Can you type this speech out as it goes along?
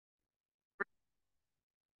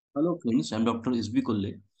Hello friends, I am Dr. S.B.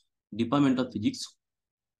 Kolle, Department of Physics,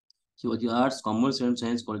 Shivaji Arts, Commerce and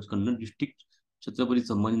Science College, Kannada District, Chhatrapati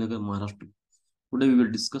Sambhajinagar, Maharashtra. Today we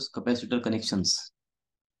will discuss capacitor connections.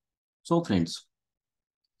 So friends,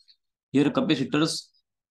 here capacitors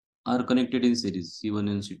are connected in series C1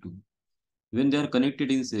 and C2. When they are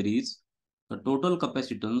connected in series, the total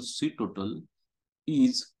capacitance C total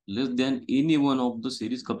is less than any one of the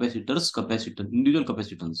series individual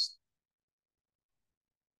capacitance.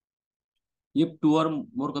 If two or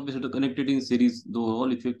more capacitors connected in series, the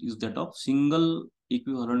overall effect is that of single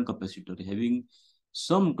equivalent capacitor having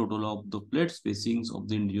sum total of the plate spacings of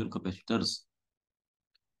the individual capacitors.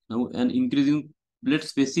 Now, an increasing plate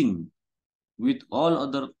spacing with all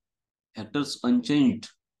other factors unchanged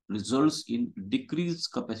results in decreased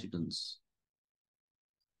capacitance.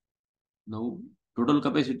 Now, total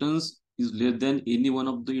capacitance is less than any one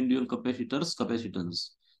of the individual capacitors' capacitance.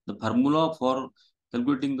 The formula for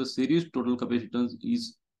calculating the series total capacitance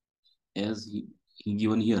is as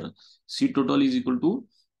given here. C total is equal to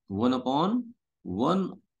 1 upon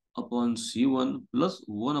 1 upon C1 plus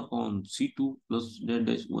 1 upon C2 plus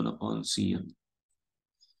dash 1 upon Cn.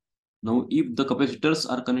 Now, if the capacitors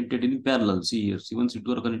are connected in parallel, see here, C1,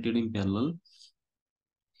 C2 are connected in parallel.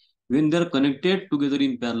 When they are connected together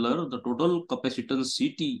in parallel, the total capacitance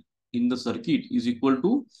CT in the circuit is equal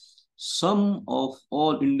to sum of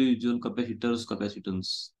all individual capacitors'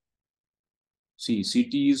 capacitance. See,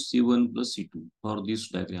 CT is C1 plus C2 for this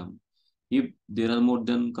diagram. If there are more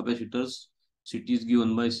than capacitors, CT is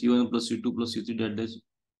given by C1 plus C2 plus C3 that is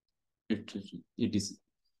it is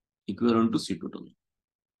equivalent to C total.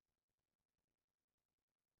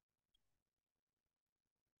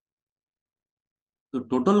 The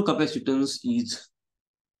total capacitance is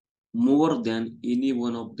more than any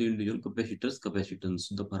one of the individual capacitors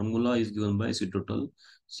capacitance. The formula is given by C total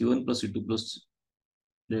C1 plus C2 plus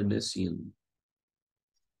that is Cn.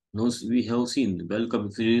 Now we have seen while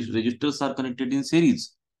resistors are connected in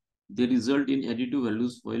series, they result in additive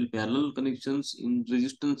values while parallel connections in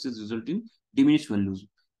resistances result in diminished values.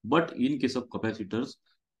 But in case of capacitors,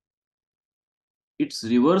 its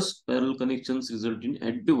reverse parallel connections result in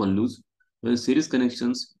additive values while series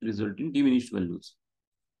connections result in diminished values.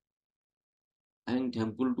 I am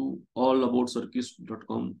thankful to all about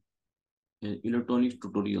circuits.com and electronics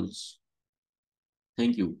tutorials.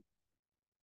 Thank you.